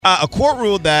A court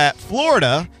ruled that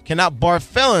Florida cannot bar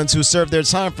felons who serve their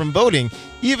time from voting,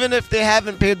 even if they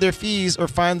haven't paid their fees or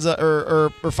fines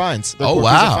or fines. Oh,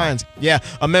 wow. Fines. Yeah.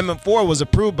 Amendment 4 was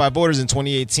approved by voters in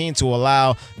 2018 to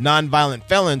allow nonviolent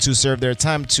felons who serve their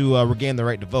time to regain the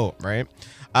right to vote, right?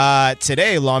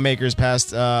 Today, lawmakers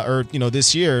passed,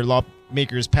 this year,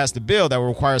 lawmakers passed a bill that will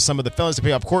require some of the felons to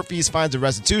pay off court fees, fines, and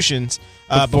restitutions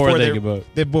before they could vote.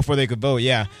 Before they could vote,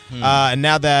 yeah. And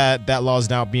now that law is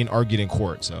now being argued in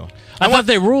court. So I thought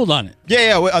they ruled on it.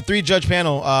 Yeah. A 3-judge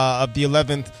panel of the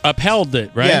 11th upheld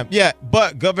it, right? Yeah.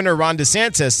 But Governor Ron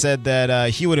DeSantis said that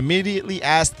he would immediately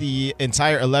ask the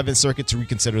entire 11th Circuit to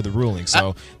reconsider the ruling.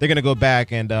 So they're going to go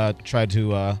back and try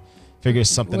to figure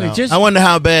something out. I wonder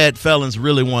how bad felons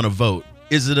really want to vote.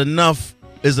 Is it enough?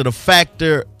 Is it a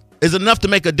factor? Is it enough to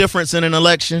make a difference in an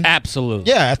election?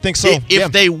 Absolutely. Yeah, I think so.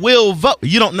 If they will vote,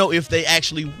 you don't know if they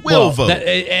actually will vote.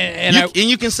 And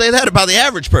you can say that about the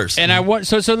average person. And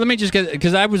so let me just get,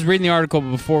 because I was reading the article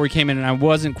before we came in and I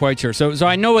wasn't quite sure. So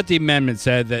I know what the amendment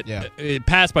said, that it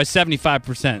passed by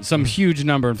 75%, some huge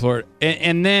number in Florida.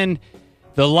 And then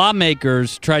the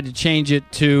lawmakers tried to change it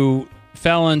to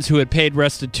felons who had paid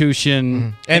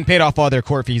restitution and paid off all their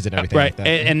court fees and everything. Right, like that.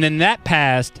 And then that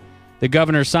passed. The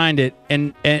governor signed it,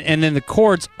 and then the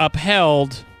courts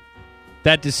upheld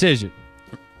that decision.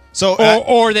 So,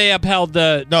 or they upheld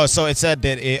the no. So it said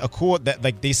that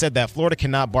they said that Florida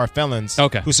cannot bar felons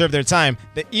who serve their time,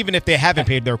 that even if they haven't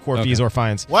paid their court fees or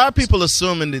fines. Why are people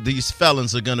assuming that these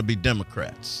felons are going to be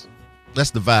Democrats?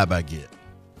 That's the vibe I get.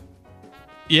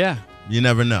 Yeah, you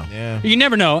never know. Yeah, you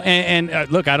never know.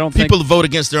 And look, I don't people think vote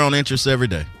against their own interests every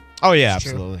day. Oh yeah,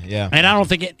 absolutely. Yeah, and I don't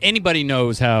think anybody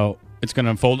knows how it's going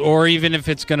to unfold, or even if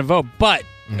it's going to vote,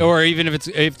 or even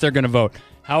if they're going to vote.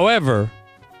 However,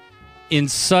 in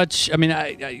such,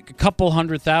 a couple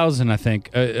 100,000, I think,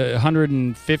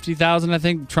 150,000, I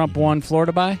think Trump won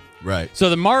Florida by. Right. So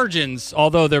the margins,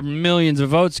 although there are millions of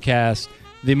votes cast,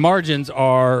 the margins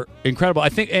are incredible. I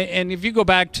think, and if you go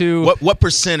back to what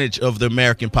percentage of the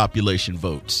American population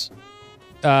votes?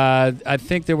 I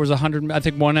think there was 100. I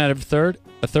think one out of a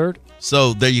third.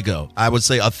 So there you go. I would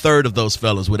say a third of those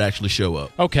fellas would actually show up.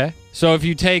 Okay. So if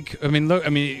you take,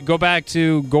 go back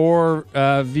to Gore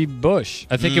v. Bush.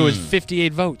 I think it was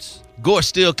 58 votes. Gore's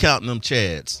still counting them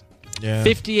Chads. Yeah.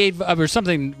 58 or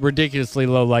something ridiculously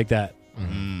low like that.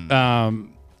 Mm-hmm.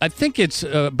 I think it's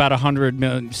about 100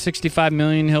 million, 65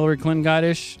 million Hillary Clinton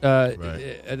got-ish,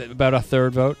 about a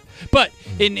third vote. But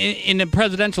in a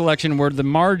presidential election where the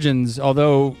margins,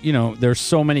 although there's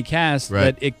so many casts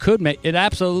that it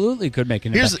absolutely could make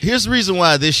an impact. Here's the reason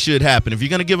why this should happen. If you're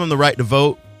going to give them the right to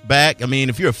vote back,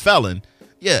 if you're a felon,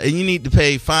 and you need to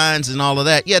pay fines and all of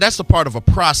that, that's a part of a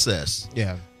process.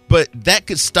 Yeah. But that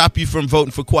could stop you from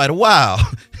voting for quite a while,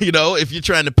 if you're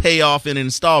trying to pay off in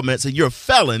installments and you're a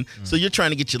felon, so you're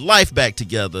trying to get your life back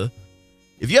together.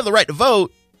 If you have the right to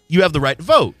vote, you have the right to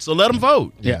vote. So let them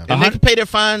vote. Yeah. And they can pay their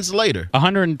fines later.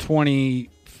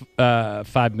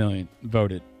 125 million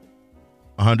voted.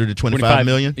 125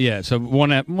 million? Yeah, so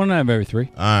one out of every three.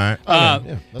 All right.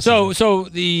 So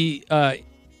the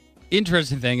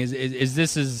interesting thing is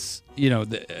this is,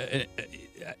 it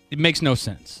makes no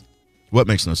sense. What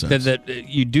makes no sense? That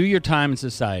you do your time in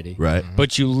society, right?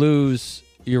 But you lose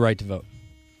your right to vote.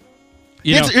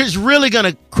 It's really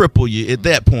going to cripple you at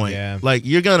that point. Yeah. Like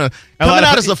you're going to coming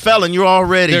out as a felon, you're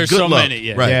already there's good so luck. Many,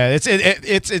 yeah. Right. Yeah, it's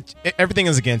everything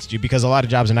is against you because a lot of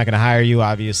jobs are not going to hire you,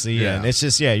 obviously, and it's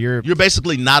just you're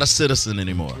basically not a citizen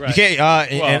anymore. Right. You can't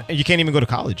and you can't even go to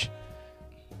college.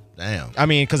 Damn.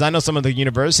 Because I know some of the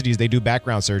universities, they do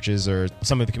background searches, or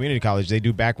some of the community college, they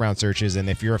do background searches, and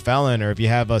if you're a felon or if you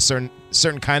have a certain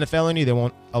kind of felony, they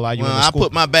won't allow you into school. I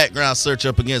put my background search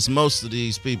up against most of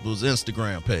these people's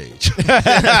Instagram page.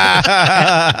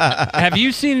 Have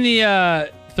you seen the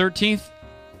 13th,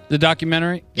 the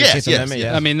documentary? Yes.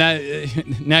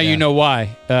 Now you know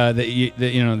why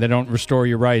they don't restore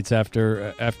your rights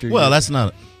after. Well, that's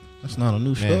not a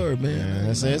new story, man.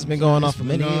 It's been going on for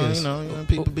many years.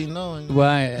 People be knowing.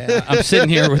 Well, I'm sitting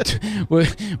here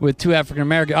with two African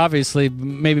American. Obviously,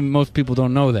 maybe most people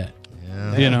don't know that.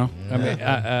 Yeah.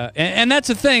 And that's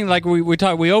the thing. Like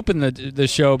we opened the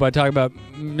show by talking about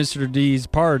Mr. D's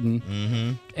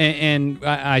pardon, and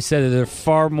I said that they're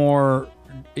far more.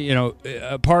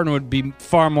 A pardon would be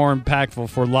far more impactful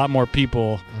for a lot more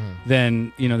people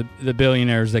than the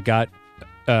billionaires that got.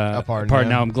 Pardon.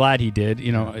 Now I'm glad he did.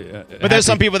 But there's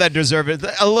some people that deserve it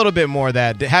a little bit more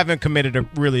that haven't committed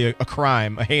a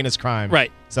crime, a heinous crime.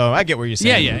 Right. So I get what you're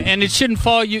saying. Yeah, and it shouldn't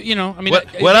fall.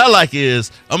 What I like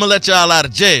is I'm gonna let y'all out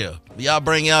of jail, Y'all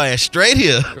bring y'all ass straight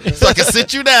here so I can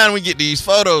sit you down and we get these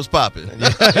photos popping.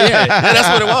 Yeah, that's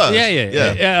what it was.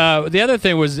 Yeah. The other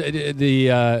thing was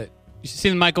you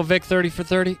seen Michael Vick 30 for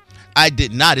 30? I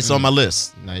did not. It's on my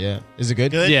list. Not yet. Is it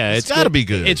good? Yeah, it's got to be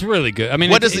good. It's really good. I mean,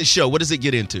 what does it show? What does it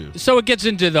get into? So it gets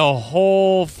into the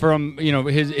whole from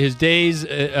his days.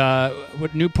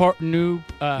 Newport.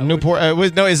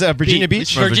 Is it Virginia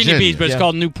Beach? Virginia Beach, but it's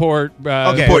called Newport.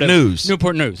 Newport News.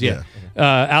 Newport News. Yeah.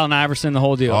 Allen Iverson, the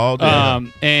whole deal. All day.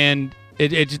 And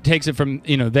it takes it from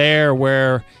there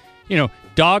where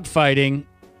dogfighting.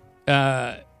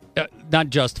 Not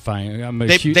justifying.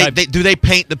 Do they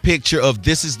paint the picture of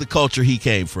this is the culture he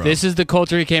came from? This is the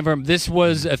culture he came from. This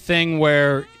was a thing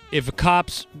where if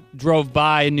cops drove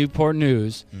by Newport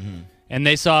News and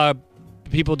they saw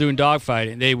people doing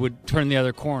dogfighting, they would turn the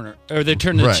other corner or they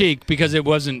turn the cheek because it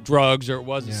wasn't drugs or it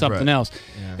wasn't something else.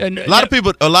 Yeah. And a lot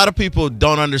of people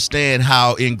don't understand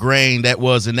how ingrained that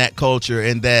was in that culture,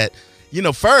 and that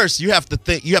first you have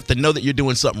to know that you're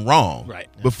doing something wrong,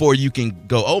 before you can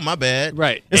go, oh, my bad.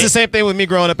 Right. It's the same thing with me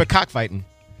growing up at cockfighting.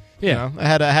 Yeah. I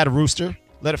had a rooster,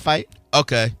 let it fight.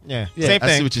 Okay. Yeah. Same thing.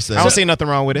 I see what you're saying. I don't see nothing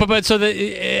wrong with it. But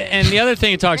and the other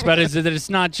thing it talks about is that it's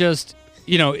not just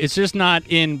it's just not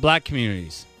in black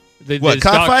communities.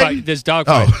 Cockfighting? There's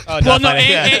dogfighting. Well, no,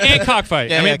 and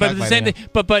cockfighting. Yeah, but the same thing.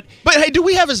 But hey, do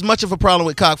we have as much of a problem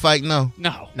with cockfighting? No.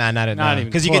 Nah, not even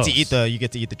because you get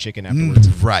to eat the chicken afterwards.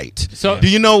 Right. So, do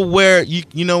you know where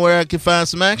where I can find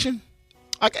some action?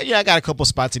 I got a couple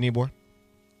spots in Ybor.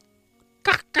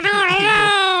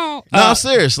 No, I'm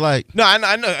serious. No,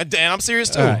 I know, and I'm serious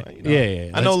too. Right.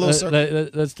 Yeah. I know a little circle.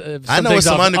 I know what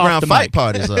some underground fight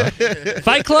parties are.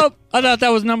 Fight Club? I thought that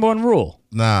was number one rule.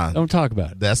 Nah, don't talk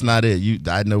about it. That's not it.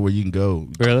 I know where you can go.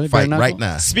 Really? Fight right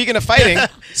now. Speaking of fighting,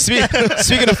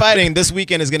 this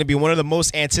weekend is going to be one of the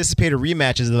most anticipated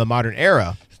rematches of the modern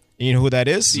era. You know who that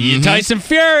is? Tyson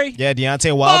Fury. Yeah,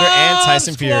 Deontay Wilder and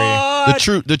Tyson Fury.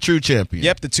 The true champion.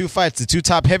 Yep, the two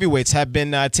top heavyweights have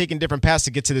been taking different paths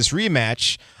to get to this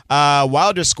rematch.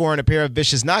 Wilder scoring a pair of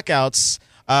vicious knockouts.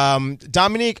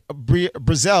 Dominique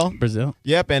Brazil.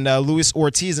 Yep, and Luis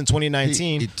Ortiz in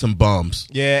 2019. Some bums.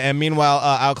 Yeah, and meanwhile,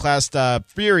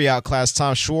 Fury outclassed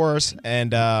Tom Schwarz and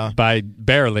by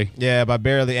barely. Yeah, by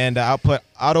barely, and output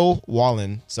Otto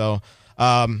Wallen. So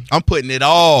I'm putting it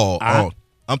all on.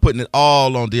 I'm putting it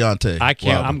all on Deontay. I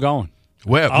can't. Wilder. I'm going.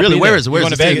 Where? Really? Where is it? Where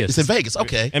is it? Vegas. It's in Vegas.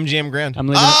 Okay. MGM Grand. I'm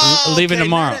leaving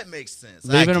tomorrow. That makes sense.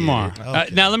 Leaving tomorrow. Okay.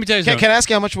 Now let me tell you something. Can I ask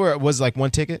you how much was like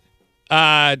one ticket?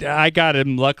 I got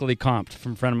him luckily comped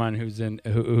from a friend of mine who's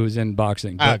in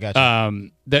boxing. But, gotcha.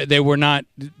 They were not.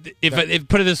 If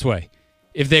put it this way,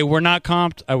 if they were not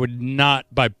comped, I would not,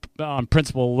 on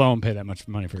principle alone, pay that much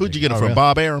money for. Who'd you get it from?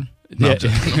 Bob Arum. No, got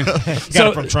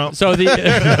it from Trump. So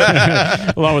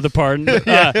along with the pardon.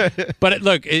 But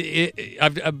look,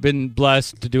 I've been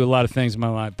blessed to do a lot of things in my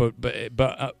life. But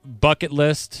bucket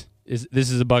list. This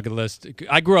is a bucket list.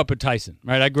 I grew up with Tyson,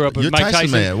 right? I grew up with Mike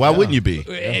Tyson. Man. Why wouldn't you be?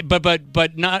 Yeah.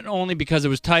 But not only because it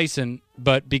was Tyson,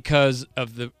 but because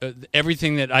of the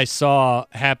everything that I saw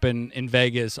happen in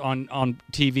Vegas on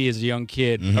TV as a young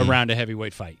kid around a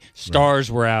heavyweight fight.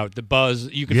 Stars were out, the buzz.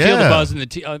 You could feel the buzz in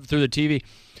through the TV.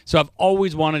 So I've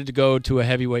always wanted to go to a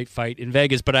heavyweight fight in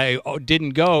Vegas, but I didn't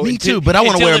go. Me too, but I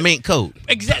want to wear a mink coat.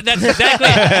 That's exactly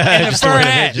it. And a fur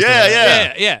hat.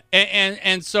 Yeah.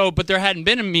 And so, but there hadn't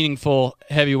been a meaningful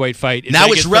heavyweight fight. Now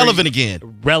Vegas it's relevant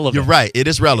again. Relevant. You're right. It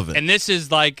is relevant. And this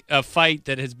is like a fight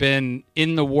that has been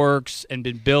in the works and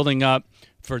been building up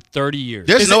for 30 years.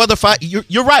 There's no other fight.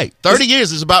 You're right. 30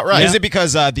 years is about right. Is it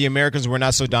because the Americans were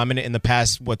not so dominant in the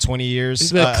past 20 years?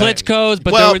 The Klitschko's,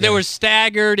 but they were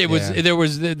staggered. There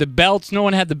was the belts. No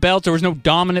one had the belts. There was no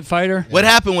dominant fighter. What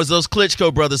happened was those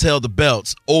Klitschko brothers held the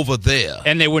belts over there,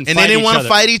 and they wouldn't. And they didn't want to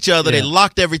fight each other. They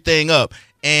locked everything up.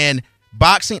 And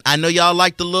boxing, I know y'all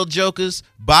like the little jokers.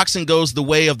 Boxing goes the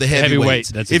way of the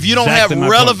heavyweights. If you don't have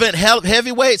relevant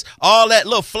heavyweights, all that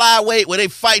little flyweight where they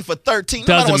fight for 13,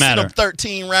 doesn't matter.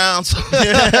 13 rounds.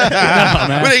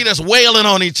 Where they just wailing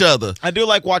on each other. I do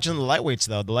like watching the lightweights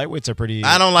though. The lightweights are pretty.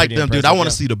 I don't like them, dude. I want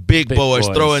to see the big boys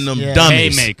throwing them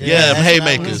dummies. Haymakers. Yeah,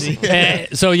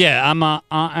 haymakers. So yeah,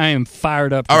 I am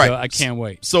fired up. All right, I can't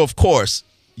wait. So of course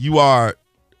you are.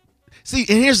 See,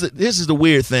 and this is the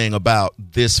weird thing about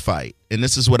this fight, and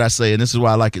this is what I say, and this is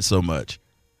why I like it so much.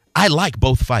 I like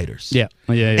both fighters. Yeah.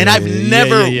 And I've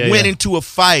never went into a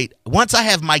fight. Once I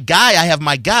have my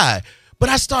guy. But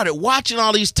I started watching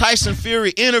all these Tyson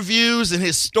Fury interviews and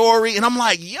his story, and I'm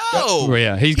like, yo. Oh,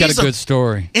 yeah. He's got a good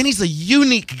story. And he's a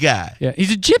unique guy. Yeah,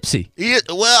 he's a gypsy. He's a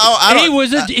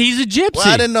gypsy. Well,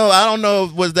 I didn't know. I don't know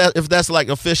if that's like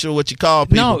official what you call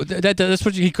people. No, that's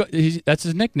what that's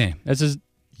his nickname. That's his.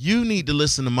 you need to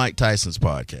listen to Mike Tyson's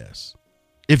podcast.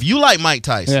 If you like Mike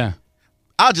Tyson,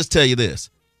 I'll just tell you this.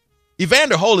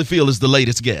 Evander Holyfield is the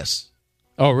latest guest.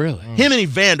 Oh, really? Him and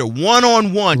Evander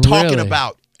one-on-one talking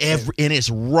about and it's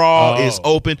raw, it's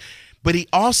open. But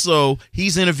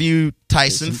he's interviewed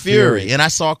Tyson Fury. And I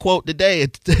saw a quote today.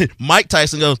 Mike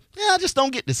Tyson goes, I just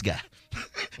don't get this guy.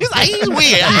 He's like, he's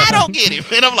weird. I don't get him.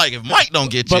 And I'm like, if Mike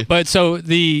don't get you. But so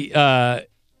the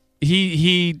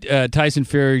Tyson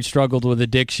Fury struggled with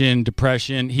addiction,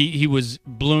 depression. He was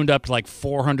ballooned up to like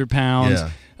 400 pounds. Yeah.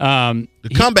 The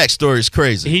comeback story is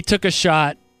crazy. He took a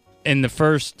shot in the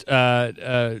first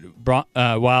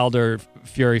Wilder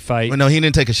Fury fight. Well, no, he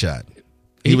didn't take a shot.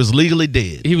 He was legally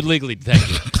dead. He was legally dead.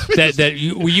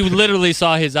 you literally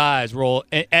saw his eyes roll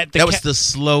at the. That was the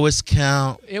slowest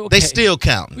count. They still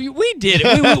count. We did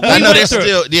it. We I know they're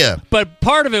still. Yeah. But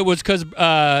part of it was because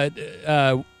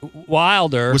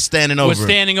Wilder was standing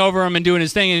over him and doing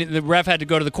his thing, and the ref had to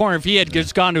go to the corner. If he had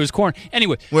just gone to his corner,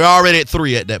 anyway. We're already at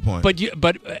 3 at that point.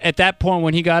 But at that point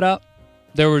when he got up,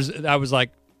 I was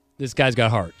like, this guy's got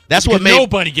heart.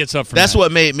 Nobody gets up from that. That's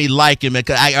what made me like him.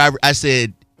 Because I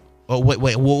said, oh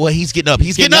wait, he's getting up.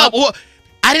 He's getting up. Well,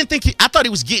 I didn't think I thought he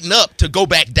was getting up to go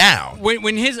back down.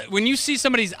 When you see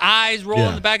somebody's eyes roll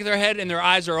in the back of their head and their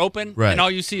eyes are open, and all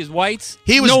you see is whites,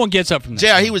 no one gets up from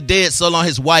that. JR, he was dead so long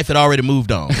his wife had already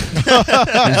moved on.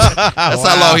 That's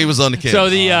how long he was on the camera. So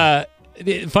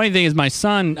the funny thing is,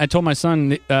 I told my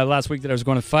son last week that I was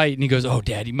going to fight, and he goes, "Oh,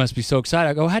 Dad, you must be so excited."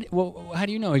 I go, "How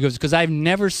do you know?" He goes, "Because I've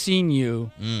never seen you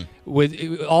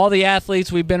with all the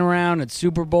athletes we've been around at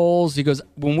Super Bowls." He goes,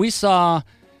 "When we saw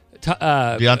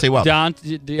Deontay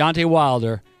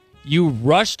Wilder, you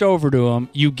rushed over to him.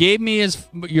 You gave me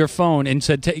your phone and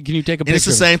said, can you take a picture?" And it's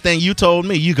the same thing you told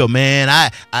me. You go, man,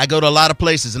 I go to a lot of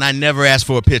places, and I never asked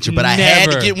for a picture, but I had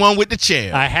to get one with the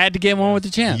champ. I had to get one with the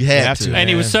champ. You had to. And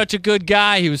he was such a good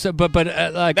guy. He was, but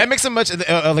like that makes him much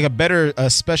like a better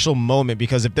special moment,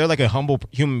 because if they're like a humble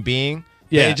human being,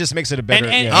 it just makes it a better.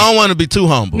 And I don't want to be too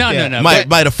humble. No.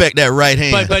 Might affect that right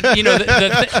hand. But you know,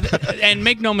 and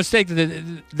make no mistake,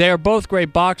 they're both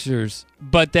great boxers,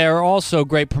 but they're also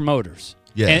great promoters.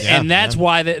 Yes. And that's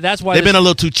why they've been a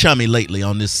little too chummy lately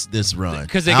on this run.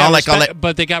 Because they got respect,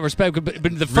 but they got respect. But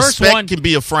the first respect one can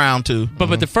be a frown too.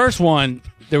 But the first one,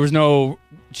 there was no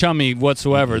chummy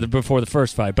whatsoever before the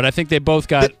first fight. But I think they both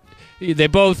got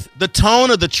the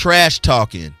tone of the trash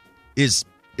talking is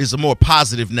a more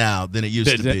positive now than it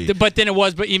used to be. But then it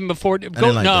was, but even before. You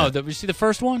see the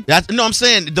first one? No, I'm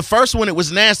saying the first one, it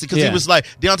was nasty because he was like,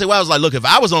 Deontay Wilder was like, look, if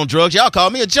I was on drugs, y'all call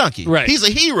me a junkie. Right. He's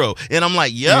a hero. And I'm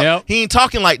like, yep. He ain't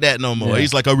talking like that no more. Yeah.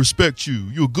 He's like, I respect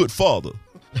you. You're a good father.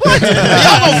 What? Y'all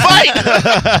gonna fight?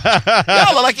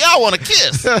 Y'all look like y'all want to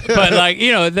kiss. But like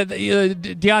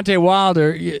Deontay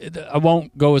Wilder, I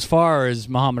won't go as far as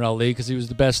Muhammad Ali because he was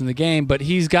the best in the game. But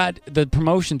he's got the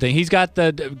promotion thing. He's got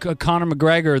the Conor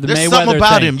McGregor, the Mayweather thing. There's something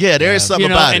about him. Yeah, there is something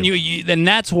about him. And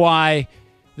that's why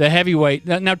the heavyweight.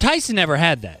 Now Tyson never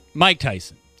had that. Mike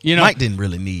Tyson. Mike didn't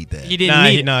really need that. He didn't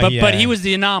need it. But he was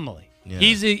the anomaly. Yeah.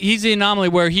 He's the anomaly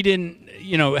where he didn't.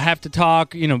 Have to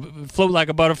talk, float like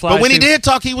a butterfly. But when he did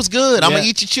talk, he was good. I'm going to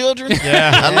eat your children.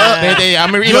 Yeah. I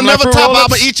love You'll never top I'm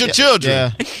going to eat your children.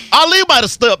 Yeah. Ali might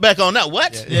have stepped back on that.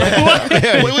 What? Yeah.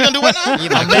 What we going to do what now?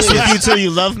 I mess with you till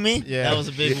you love me? Yeah. That was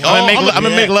a big one. I'm going to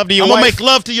make love to your wife. I'm going to make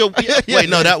love to your Wait,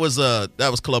 no, that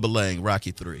was Clubber Lang,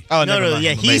 Rocky 3. Oh, no.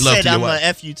 Yeah, he said I'm going to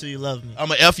F you till you love me. I'm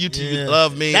going to F you till you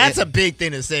love me. That's a big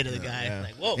thing to say to the guy. Yeah.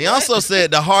 Like, whoa. He also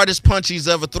said the hardest punch he's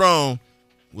ever thrown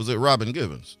was at Robin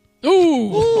Givens.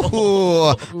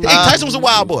 Ooh. Hey, Tyson was a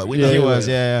wild boy. He was,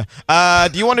 yeah.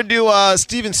 Do you want to do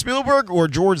Steven Spielberg or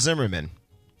George Zimmerman?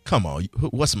 Come on.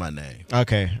 What's my name?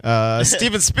 Okay.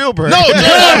 Steven Spielberg. No, George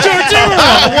Zimmerman.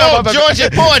 I want Georgie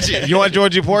Porgy. You want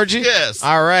Georgie Porgy? Yes.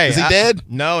 All right. Is he dead?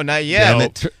 No, not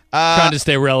yet. Trying to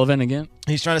stay relevant again?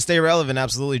 He's trying to stay relevant,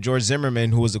 absolutely. George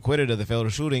Zimmerman, who was acquitted of the fatal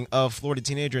shooting of Florida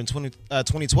teenager in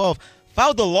 2012,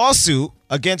 filed a lawsuit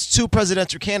against 2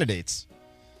 presidential candidates.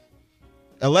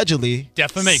 Allegedly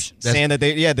defamation, saying that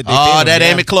they that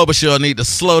Amy Klobuchar need to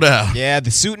slow down. Yeah, the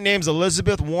suit names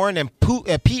Elizabeth Warren and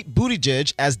Pete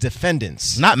Buttigieg as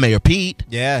defendants. Not Mayor Pete.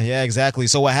 Yeah, exactly.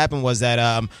 So what happened was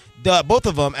that both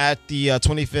of them at the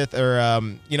 25th or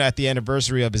at the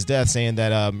anniversary of his death, saying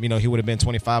that he would have been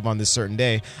 25 on this certain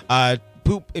day.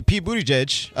 Pete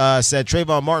Buttigieg said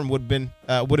Trayvon Martin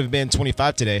would have been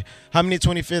 25 today. How many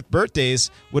 25th birthdays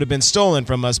would have been stolen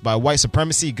from us by white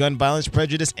supremacy, gun violence,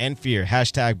 prejudice, and fear?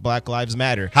 # Black Lives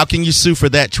Matter. How can you sue for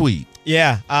that tweet?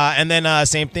 Yeah, and then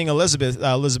same thing.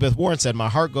 Elizabeth Warren said, "My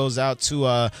heart goes out to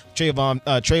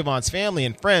Trayvon's family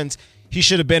and friends. he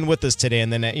should have been with us today,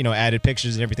 and then added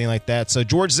pictures and everything like that. So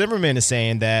George Zimmerman is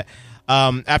saying that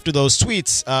after those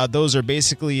tweets, those are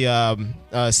basically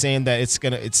saying that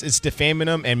it's defaming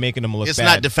him and making him look bad. It's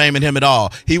not defaming him at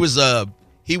all.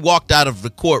 He walked out of the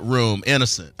courtroom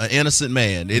innocent, an innocent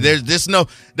man.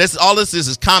 That's all this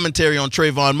is commentary on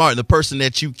Trayvon Martin, the person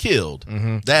that you killed.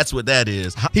 That's what that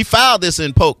is. He filed this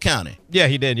in Polk County. Yeah,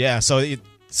 he did. Yeah. So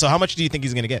how much do you think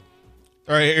he's going to get?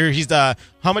 Or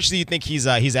how much do you think he's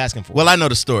asking for? Well, I know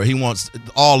the story. He wants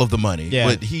all of the money, yeah.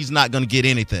 but he's not going to get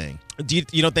anything.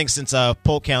 You don't think since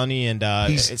Polk County and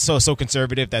it's so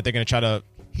conservative that they're going to try to?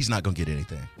 He's not going to get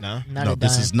anything. No,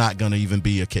 this is not going to even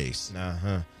be a case.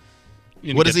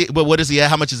 What is he? But what is he?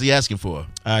 How much is he asking for?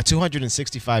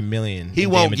 $265 million. He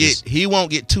won't get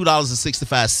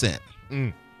 $2.65.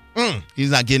 He's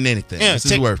not getting anything. This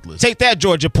is worthless. Take that,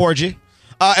 Georgia Porgy.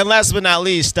 And last but not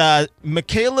least,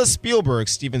 Michaela Spielberg,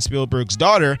 Steven Spielberg's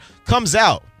daughter, comes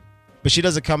out, but she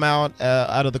doesn't come out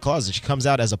of the closet. She comes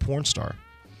out as a porn star.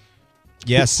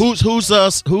 Yes. Who's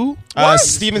us? Who?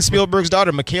 Steven Spielberg's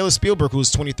daughter, Michaela Spielberg,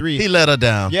 who's 23. He let her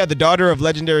down. Yeah, the daughter of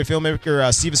legendary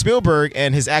filmmaker Steven Spielberg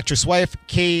and his actress wife,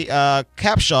 Kay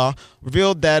Capshaw,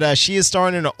 revealed that she is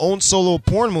starring in her own solo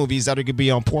porn movies that are going to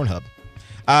be on Pornhub.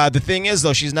 The thing is,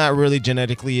 though, she's not really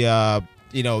genetically,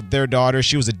 their daughter.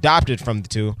 She was adopted from the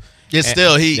two. It's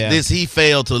still he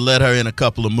failed to let her in a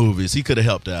couple of movies. He could have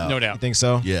helped out. No doubt. You think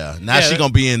so? Yeah. Now she's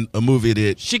gonna be in a movie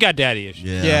that she got daddy issues.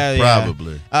 Yeah,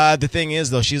 probably. The thing is,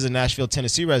 though, she's a Nashville,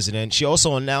 Tennessee resident. She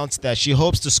also announced that she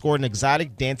hopes to score an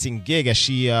exotic dancing gig as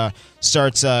she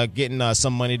starts getting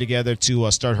some money together to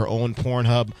start her own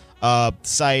Pornhub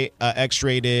site,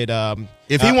 X-rated.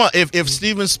 If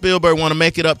Steven Spielberg want to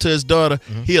make it up to his daughter,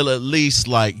 he'll at least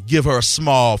give her a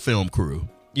small film crew.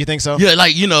 You think so? Yeah,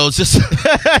 just a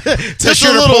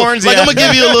little. Porns, I'm gonna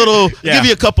give you a little, give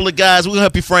you a couple of guys. We're gonna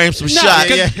help you frame some shots.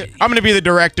 Yeah. I'm gonna be the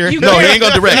director. He ain't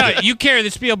gonna direct it. You carry the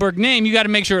Spielberg name. You got to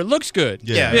make sure it looks good.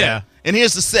 Yeah. And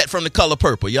here's the set from The Color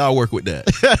Purple. Y'all work with that.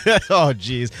 Oh,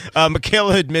 jeez.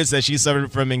 Michaela admits that she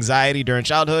suffered from anxiety during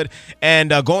childhood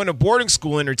and going to boarding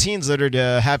school in her teens led her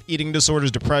to have eating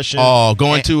disorders, depression. Oh,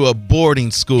 going to a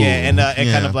boarding school. Yeah, and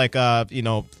kind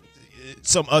of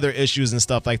some other issues and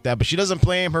stuff like that. But she doesn't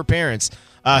blame her parents.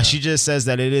 She just says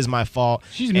that it is my fault.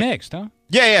 She's mixed, huh?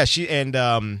 Yeah. She and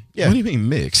yeah. What do you mean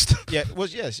mixed? Yeah, well,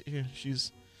 she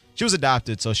was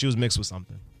adopted, so she was mixed with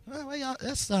something. Well,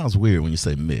 that sounds weird when you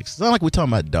say mixed. It's not like we're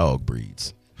talking about dog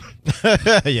breeds.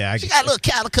 Yeah, she got a little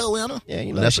calico in her.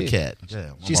 Yeah, that's a cat.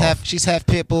 Yeah, she's half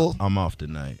pit bull. I'm off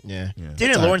tonight. Yeah.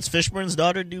 Didn't Lawrence Fishburne's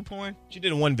daughter do porn? She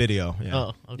did one video. Yeah.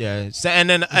 Oh, okay. Yeah. So, and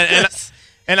then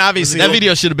and obviously that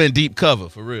video should have been deep cover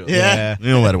for real. Yeah.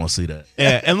 Nobody want to see that.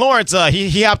 Yeah. And Lawrence,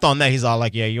 he hopped on that. He's all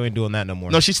like, "Yeah, you ain't doing that no more."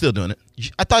 No, she's still doing it.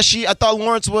 I thought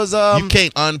Lawrence was. You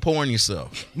can't unporn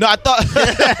yourself. No, I thought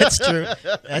that's true.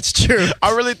 That's true.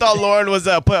 I really thought Lauren was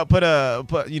put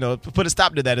a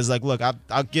stop to that. It's like, look,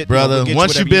 I'll get brother. We'll get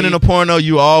once you've been in a porno,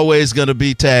 you always gonna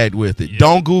be tagged with it. Yeah.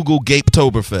 Don't Google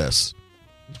Gapetoberfest.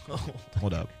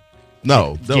 Hold up.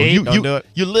 No, don't do it.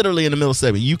 You're literally in the middle of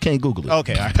segment. You can't Google it.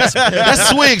 Okay, all right. That's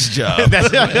Swig's job.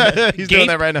 He's doing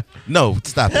that right now. No,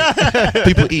 stop it.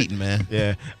 People eating, man.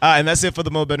 Yeah, and that's it for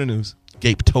the Mo Better News.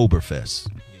 Gapetoberfest.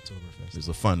 It's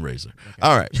a fundraiser. Okay.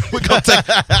 All right, we're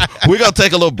gonna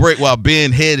take a little break while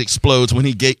Ben's head explodes when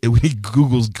he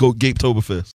Googles Gapetoberfest.